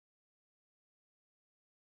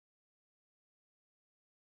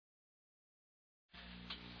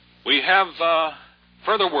We have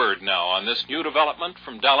further word now on this new development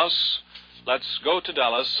from Dallas. Let's go to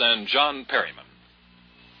Dallas and John Perryman.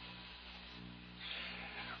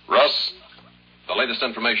 Russ, the latest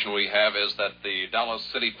information we have is that the Dallas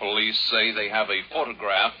City Police say they have a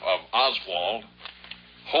photograph of Oswald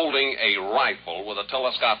holding a rifle with a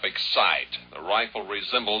telescopic sight. The rifle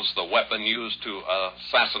resembles the weapon used to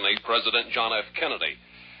assassinate President John F. Kennedy.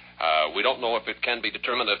 We don't know if it can be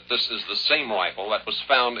determined if this is the same rifle that was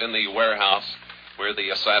found in the warehouse where the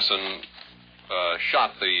assassin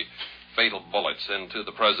shot the fatal bullets into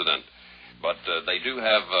the president. But they do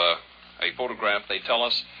have a photograph, they tell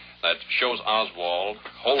us, that shows Oswald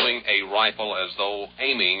holding a rifle as though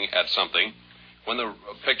aiming at something. When the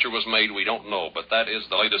picture was made, we don't know, but that is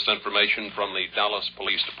the latest information from the Dallas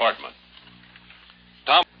Police Department.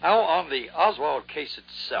 Tom? Now, on the Oswald case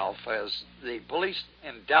itself, as the police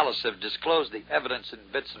in Dallas have disclosed the evidence in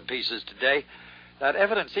bits and pieces today, that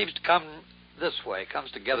evidence seems to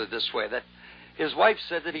comes together this way, that his wife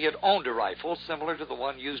said that he had owned a rifle similar to the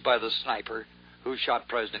one used by the sniper who shot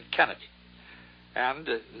President Kennedy. And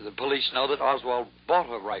the police know that Oswald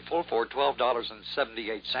bought a rifle for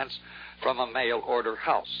 $12.78 from a mail-order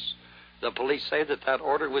house. The police say that that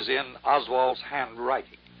order was in Oswald's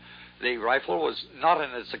handwriting. The rifle was not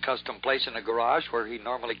in its accustomed place in a garage where he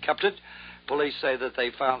normally kept it. Police say that they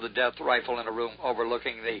found the death rifle in a room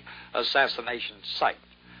overlooking the assassination site.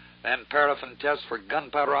 Then paraffin tests for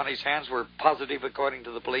gunpowder on his hands were positive, according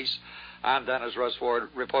to the police. And then, as Russ Ward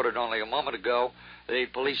reported only a moment ago, the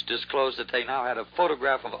police disclosed that they now had a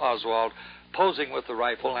photograph of Oswald posing with the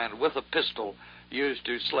rifle and with a pistol used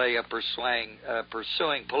to slay a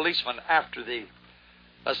pursuing policeman after the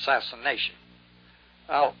assassination.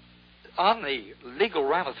 Now, on the legal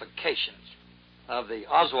ramifications of the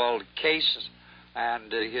Oswald case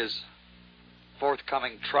and his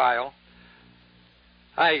forthcoming trial,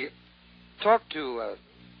 I talked to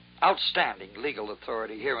outstanding legal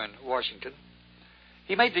authority here in Washington.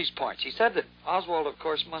 He made these points. He said that Oswald, of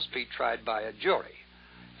course, must be tried by a jury.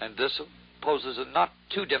 And this poses a not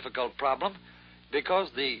too difficult problem because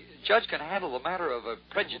the judge can handle the matter of a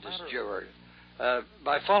prejudiced juror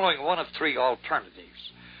by following one of three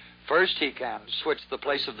alternatives. First, he can switch the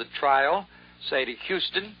place of the trial, say to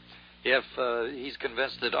Houston, if he's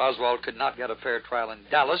convinced that Oswald could not get a fair trial in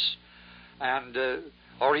Dallas, and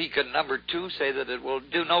or he could, number two, say that it will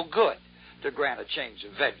do no good to grant a change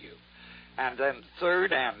of venue. And then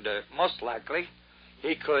third, and most likely,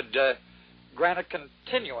 he could grant a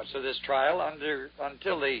continuance of this trial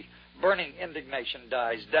until the burning indignation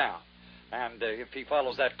dies down. And if he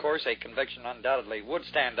follows that course, a conviction undoubtedly would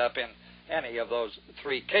stand up in any of those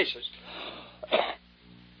three cases.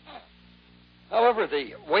 However,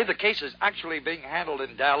 the way the case is actually being handled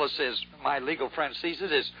in Dallas, as my legal friend sees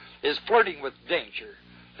it, is flirting with danger.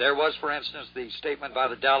 There was, for instance, the statement by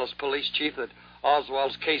the Dallas police chief that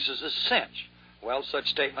Oswald's case is a cinch. Well, such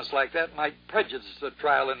statements like that might prejudice the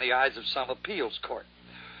trial in the eyes of some appeals court.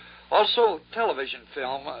 Also, television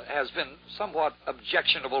film has been somewhat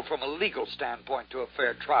objectionable from a legal standpoint to a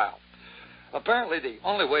fair trial. Apparently, the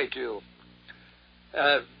only way to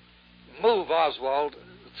move Oswald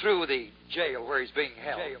through the jail where he's being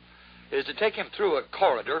held is to take him through a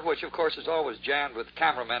corridor, which, of course, is always jammed with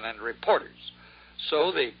cameramen and reporters.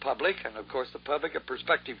 So the public, and of course the public of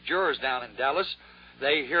prospective jurors down in Dallas,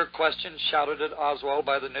 they hear questions shouted at Oswald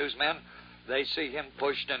by the newsmen. They see him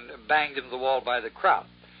pushed and banged into the wall by the crowd.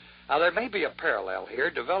 Now, there may be a parallel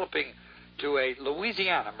here developing to a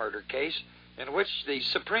Louisiana murder case in which the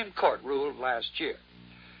Supreme Court ruled last year.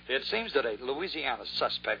 It seems that a Louisiana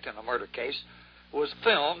suspect in a murder case was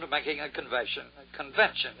filmed making a confession.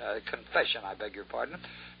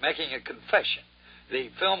 The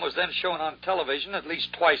film was then shown on television at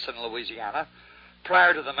least twice in Louisiana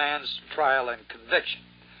prior to the man's trial and conviction.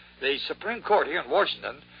 The Supreme Court here in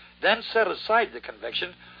Washington then set aside the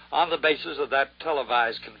conviction on the basis of that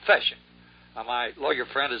televised confession. Now, my lawyer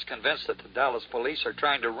friend is convinced that the Dallas police are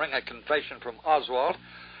trying to wring a confession from Oswald,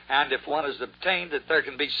 and if one is obtained, that there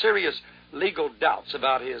can be serious legal doubts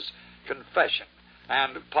about his confession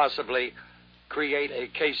and possibly create a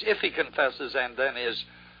case, if he confesses and then is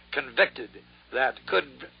convicted, that could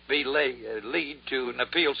be lead to an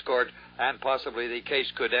appeals court, and possibly the case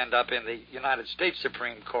could end up in the United States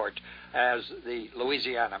Supreme Court as the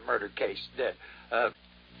Louisiana murder case did.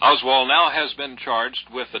 Oswald now has been charged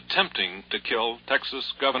with attempting to kill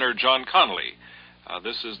Texas Governor John Connally.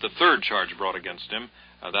 This is the third charge brought against him,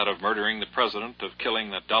 that of murdering the president, of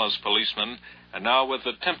killing that Dallas policeman, and now with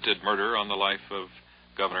attempted murder on the life of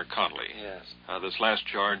Governor Connally. Yes. This last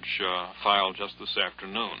charge filed just this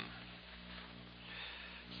afternoon.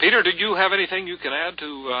 Peter, did you have anything you can add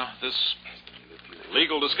to this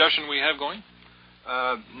legal discussion we have going?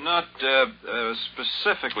 Not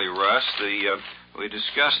specifically, Russ. We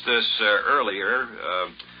discussed this earlier,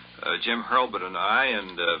 Jim Hurlbut and I,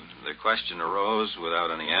 and the question arose without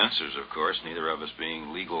any answers, of course, neither of us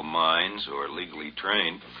being legal minds or legally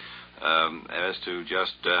trained, as to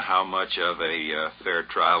just how much of a fair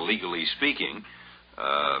trial, legally speaking,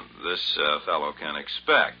 this fellow can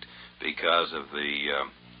expect because of the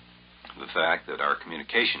fact that our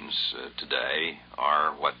communications today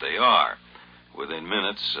are what they are. Within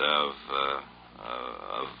minutes of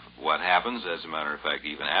what happens, as a matter of fact,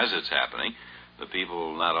 even as it's happening, the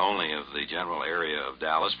people not only of the general area of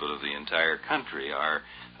Dallas, but of the entire country are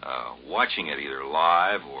watching it either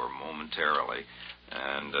live or momentarily.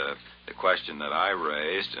 And the question that I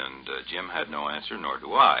raised, and Jim had no answer, nor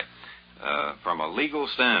do I, from a legal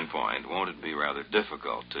standpoint, won't it be rather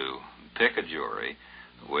difficult to pick a jury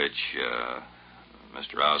which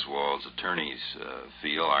Mr. Oswald's attorneys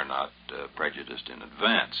feel are not prejudiced in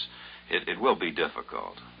advance? It will be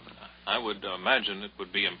difficult. I would imagine it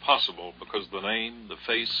would be impossible because the name, the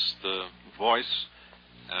face, the voice,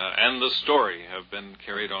 and the story have been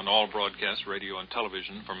carried on all broadcast radio and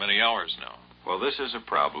television for many hours now. Well, this is a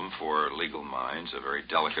problem for legal minds, a very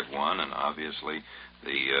delicate one, and obviously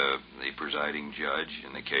the presiding judge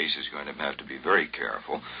in the case is going to have to be very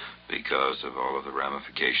careful because of all of the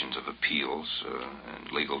ramifications of appeals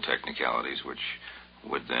and legal technicalities which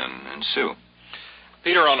would then ensue.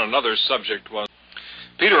 Peter, on another subject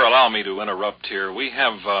Peter, allow me to interrupt here. We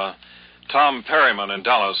have Tom Perryman in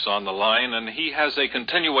Dallas on the line, and he has a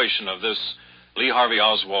continuation of this Lee Harvey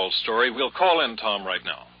Oswald story. We'll call in Tom right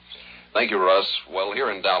now. Thank you, Russ. Well,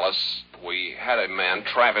 here in Dallas, we had a man,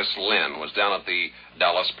 Travis Lynn, was down at the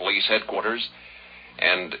Dallas Police Headquarters,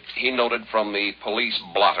 and he noted from the police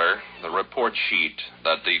blotter, the report sheet,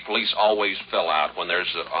 that the police always fill out when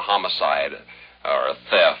there's a homicide or a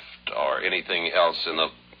theft or anything else in the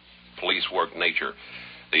police work nature.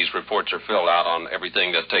 These reports are filled out on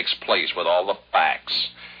everything that takes place with all the facts.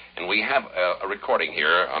 And we have a recording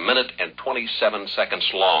here, 1 minute and 27 seconds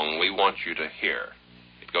long, we want you to hear.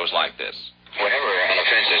 It goes like this. Whenever an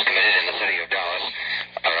offense is committed in the city of Dallas,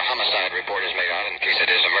 a homicide report is made out in case it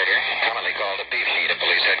is a murder, commonly called a beef sheet at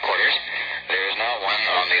police headquarters. There is now one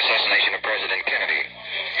on the assassination of President Kennedy.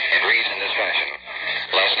 It reads in this fashion.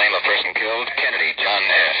 Last name of person killed, Kennedy, John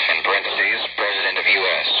F., in parentheses, President of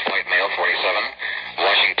U.S., white male, 47,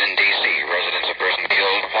 Washington, D.C., residence of person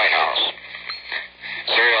killed, White House.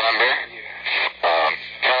 Serial number,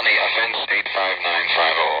 felony offense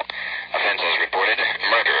 85950. Offense as reported,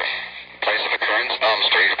 murder. Place of occurrence, Elm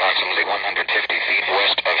Street, approximately 150 feet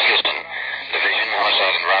west of Houston. Division,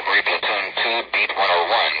 Homicide and Robbery, Platoon 2, Beat 101.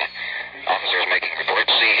 Officers making report,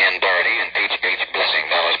 C.N. Doherty and H.H. Blessing,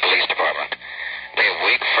 Dallas Police Department. Day of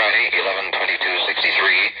week, Friday,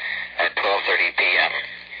 11/22/63 at 12:30 p.m.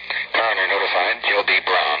 Coroner notified Joe B.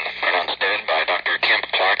 Brown, pronounced dead by Dr. Kemp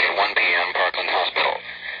Clark at 1 p.m. Parkland Hospital.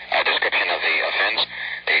 A description of the offense,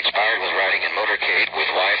 the expired was riding in motorcade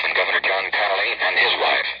with wife and Governor John Connally and his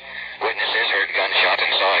wife. Witnesses heard gunshot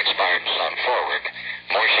and saw expired son forward.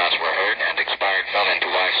 More shots were heard and expired fell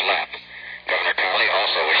into wife's lap. Governor Connally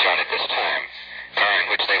also was shot at this time. Car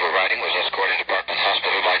in which they were riding was escorted to Parkland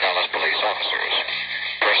Hospital by Dallas police officers.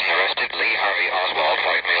 Person arrested, Lee Harvey Oswald,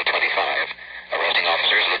 white male, 25. Arresting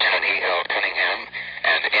officers, Lieutenant E.L. Cunningham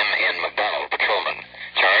and M.N. McDonald, patrolman.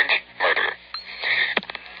 Charge, murder.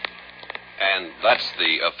 And that's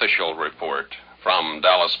the official report from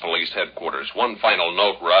Dallas Police Headquarters. One final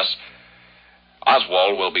note, Russ.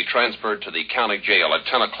 Oswald will be transferred to the county jail at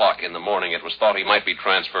 10 o'clock in the morning. It was thought he might be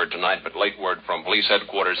transferred tonight, but late word from police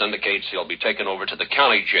headquarters indicates he'll be taken over to the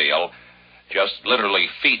county jail, just literally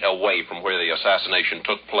feet away from where the assassination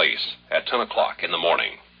took place, at 10 o'clock in the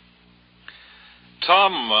morning.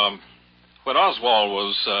 Tom, when Oswald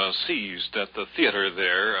was seized at the theater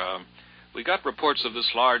there, we got reports of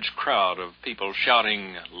this large crowd of people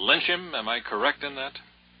shouting, "Lynch him." Am I correct in that?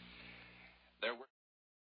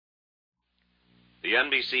 The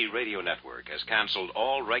NBC-Radio network has canceled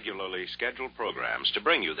all regularly scheduled programs to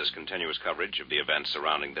bring you this continuous coverage of the events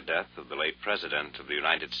surrounding the death of the late President of the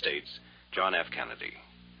United States, John F. Kennedy.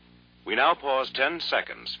 We now pause 10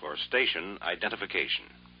 seconds for station identification.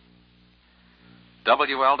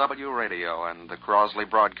 WLW Radio and the Crosley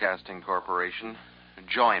Broadcasting Corporation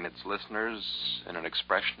join its listeners in an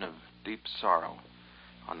expression of deep sorrow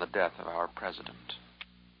on the death of our president.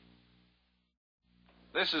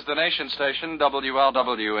 This is the nation station,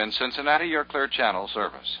 WLW, in Cincinnati, your Clear Channel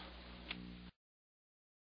service.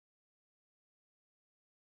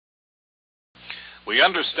 We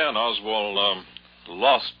understand Oswald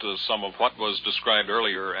lost some of what was described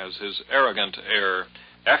earlier as his arrogant air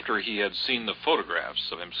after he had seen the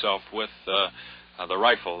photographs of himself with the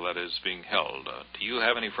rifle that is being held. Do you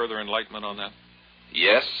have any further enlightenment on that?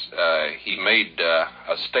 Yes, he made a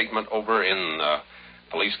statement over in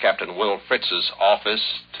Police Captain Will Fritz's office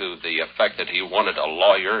to the effect that he wanted a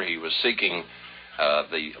lawyer. He was seeking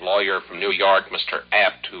the lawyer from New York, Mr.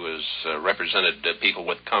 Apt, who has represented people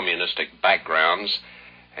with communistic backgrounds,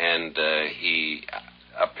 and he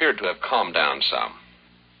appeared to have calmed down some.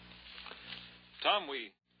 Tom,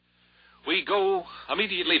 we go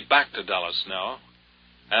immediately back to Dallas now,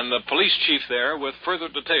 and the police chief there with further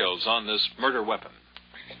details on this murder weapon.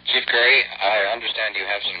 Chief Curry, I understand you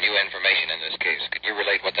have some new information in this case. Could you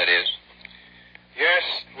relate what that is? Yes,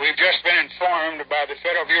 we've just been informed by the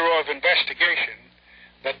Federal Bureau of Investigation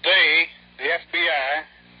that they, the FBI,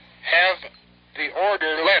 have the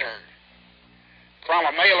order letter from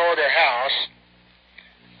a mail order house,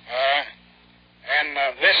 and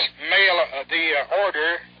this the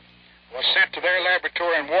order was sent to their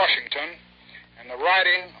laboratory in Washington, and the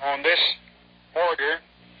writing on this order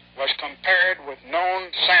was compared with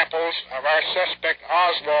known samples of our suspect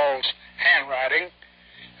Oswald's handwriting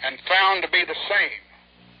and found to be the same.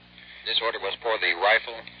 This order was for the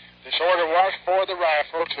rifle? This order was for the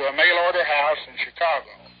rifle to a mail order house in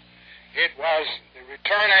Chicago. It was, the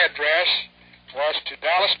return address was to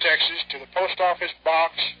Dallas, Texas, to the post office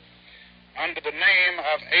box under the name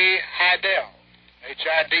of A. Hidell,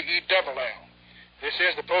 H-I-D-E-double-L. This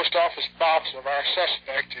is the post office box of our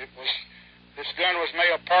suspect. This gun was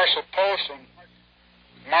mailed parcel post on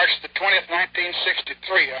March the 20th,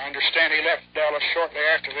 1963. I understand he left Dallas shortly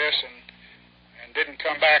after this and didn't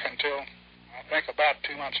come back until, I think, about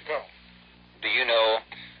 2 months ago. Do you know,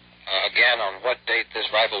 again, on what date this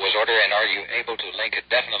rifle was ordered, and are you able to link it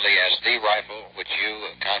definitely as the rifle which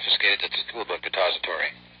you confiscated at the school book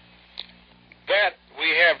depository? That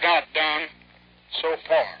we have not done so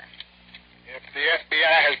far. If the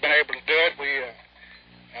FBI has been able to do it,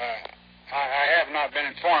 I have not been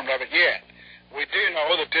informed of it yet. We do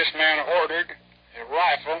know that this man ordered a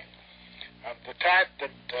rifle of the type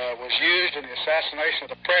that was used in the assassination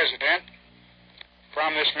of the president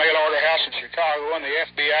from this mail order house in Chicago, and the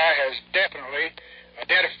FBI has definitely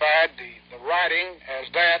identified the writing as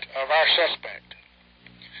that of our suspect.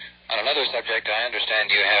 On another subject, I understand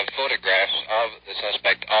you have photographs of the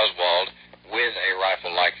suspect Oswald with a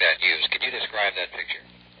rifle like that used. Could you describe that picture?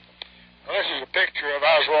 Well, this is a picture of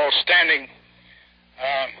Oswald standing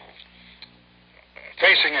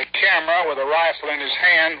facing a camera with a rifle in his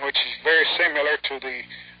hand, which is very similar to the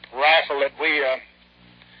rifle that we have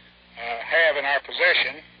in our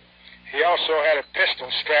possession. He also had a pistol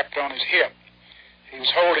strapped on his hip. He was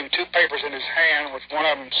holding two papers in his hand, which one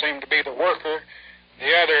of them seemed to be the worker. The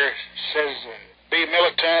other says, be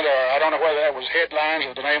militant, or I don't know whether that was headlines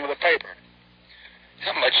or the name of the paper.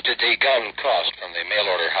 How much did the gun cost from the mail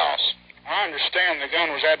order house? I understand the gun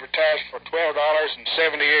was advertised for $12.78,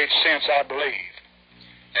 I believe.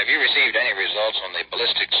 Have you received any results on the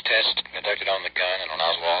ballistics test conducted on the gun and on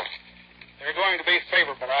Oswald? They're going to be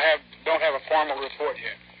favorable. I don't have a formal report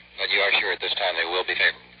yet. But you are sure at this time they will be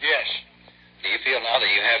favorable? Yes. Do you feel now that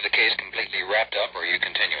you have the case completely wrapped up, or are you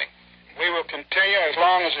continuing? We will continue as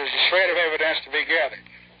long as there's a shred of evidence to be gathered.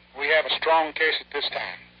 We have a strong case at this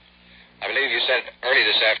time. I believe you said early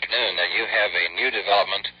this afternoon that you have a new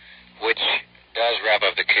development which does wrap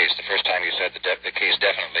up the case. The first time you said the case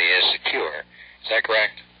definitely is secure. Is that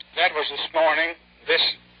correct? That was this morning. This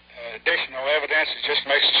additional evidence just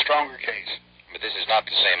makes a stronger case. But this is not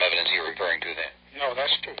the same evidence you're referring to then? No,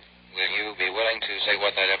 that's true. Will you be willing to say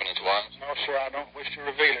what that evidence was? No, sir, I don't wish to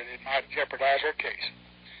reveal it. It might jeopardize our case.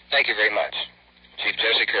 Thank you very much. Chief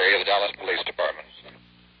Jesse Curry of the Dallas Police Department.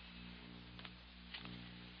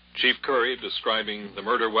 Chief Curry describing the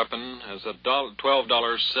murder weapon as a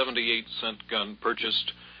 $12.78 gun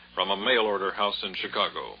purchased from a mail-order house in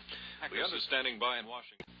Chicago. The other standing by in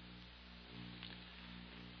Washington.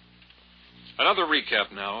 Another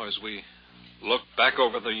recap now as we look back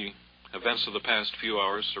over the events of the past few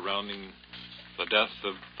hours surrounding the death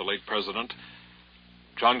of the late president.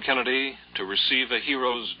 John Kennedy to receive a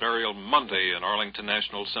hero's burial Monday in Arlington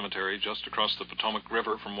National Cemetery just across the Potomac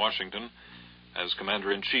River from Washington. As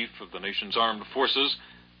Commander-in-Chief of the nation's armed forces,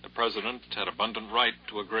 the President had abundant right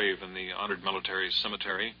to a grave in the honored military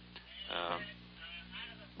cemetery.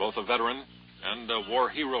 Both a veteran and a war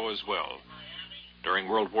hero as well. During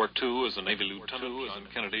World War II, as a Navy lieutenant, John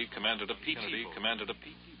Kennedy commanded a PT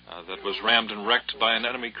that was rammed and wrecked by an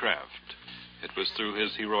enemy craft. It was through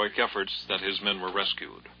his heroic efforts that his men were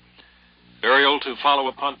rescued. Burial to follow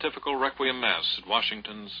a pontifical requiem mass at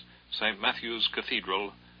Washington's St. Matthew's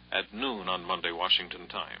Cathedral at noon on Monday, Washington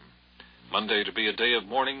time. Monday to be a day of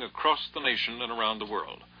mourning across the nation and around the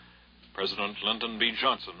world. President Lyndon B.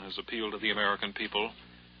 Johnson has appealed to the American people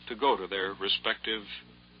to go to their respective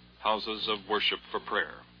houses of worship for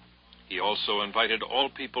prayer. He also invited all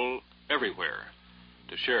people everywhere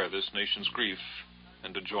to share this nation's grief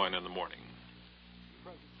and to join in the mourning.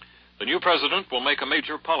 The new president will make a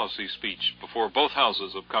major policy speech before both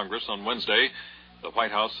houses of Congress on Wednesday. The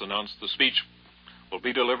White House announced the speech will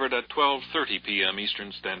be delivered at 12:30 p.m.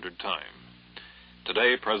 Eastern Standard Time.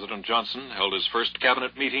 Today, President Johnson held his first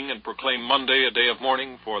cabinet meeting and proclaimed Monday a day of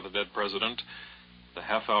mourning for the dead president. The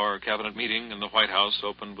half-hour cabinet meeting in the White House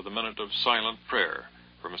opened with a minute of silent prayer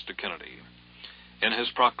for Mr. Kennedy. In his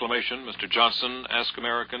proclamation, Mr. Johnson asked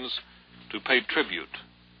Americans to pay tribute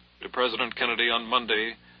to President Kennedy on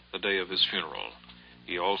Monday, the day of his funeral.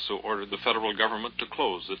 He also ordered the federal government to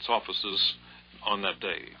close its offices on that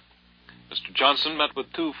day. Mr. Johnson met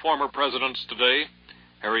with two former presidents today,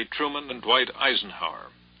 Harry Truman and Dwight Eisenhower,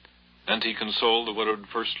 and he consoled the widowed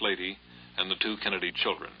First Lady and the two Kennedy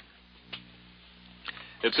children.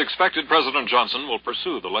 It's expected President Johnson will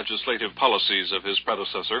pursue the legislative policies of his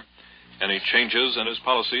predecessor. Any changes in his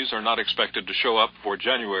policies are not expected to show up for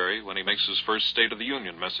January when he makes his first State of the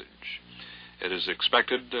Union message. It is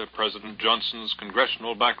expected President Johnson's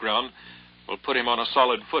congressional background will put him on a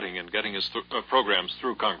solid footing in getting his programs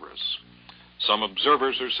through Congress. Some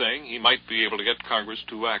observers are saying he might be able to get Congress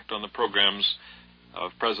to act on the programs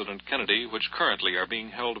of President Kennedy, which currently are being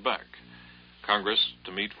held back. Congress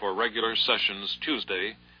to meet for regular sessions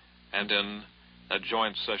Tuesday and in a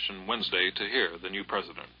joint session Wednesday to hear the new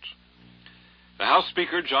president. The House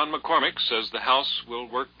Speaker, John McCormick, says the House will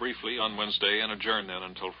work briefly on Wednesday and adjourn then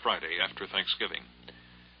until Friday after Thanksgiving.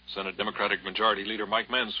 Senate Democratic Majority Leader Mike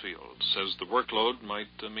Mansfield says the workload might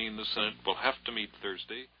mean the Senate will have to meet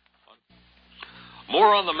Thursday.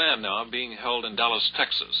 More on the man now being held in Dallas,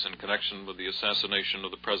 Texas, in connection with the assassination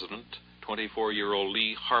of the president, 24-year-old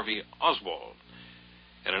Lee Harvey Oswald.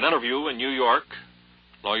 In an interview in New York,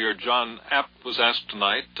 lawyer John App was asked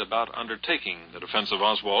tonight about undertaking the defense of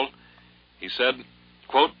Oswald. He said,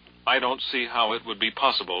 quote, "I don't see how it would be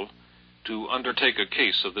possible to undertake a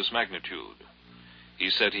case of this magnitude." He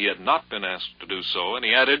said he had not been asked to do so, and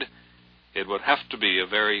he added, "It would have to be a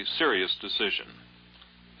very serious decision."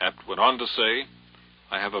 Apt went on to say,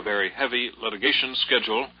 "I have a very heavy litigation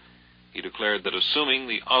schedule." He declared that assuming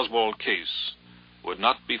the Oswald case would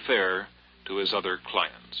not be fair to his other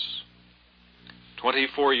clients.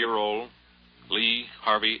 24-year-old Lee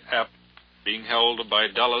Harvey Apt being held by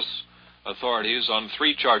Dallas authorities on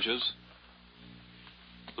 3 charges.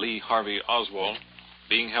 Lee Harvey Oswald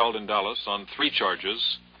being held in Dallas on 3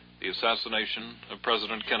 charges: the assassination of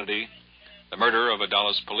President Kennedy, the murder of a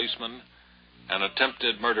Dallas policeman, and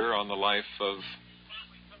attempted murder on the life of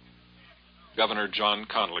Governor John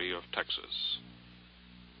Connally of Texas.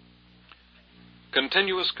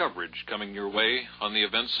 Continuous coverage coming your way on the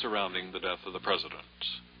events surrounding the death of the president.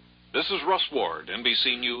 This is Russ Ward,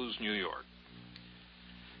 NBC News, New York.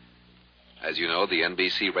 As you know, the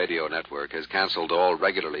NBC-Radio network has canceled all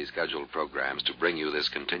regularly scheduled programs to bring you this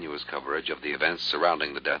continuous coverage of the events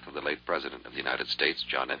surrounding the death of the late President of the United States,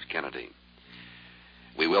 John F. Kennedy.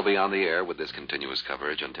 We will be on the air with this continuous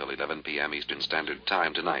coverage until 11 p.m. Eastern Standard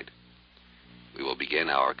Time tonight. We will begin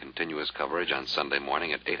our continuous coverage on Sunday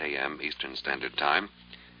morning at 8 a.m. Eastern Standard Time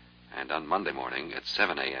and on Monday morning at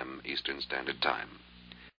 7 a.m. Eastern Standard Time.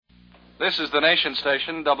 This is the nation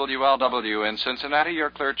station, WLW in Cincinnati,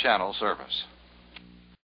 your Clear Channel service.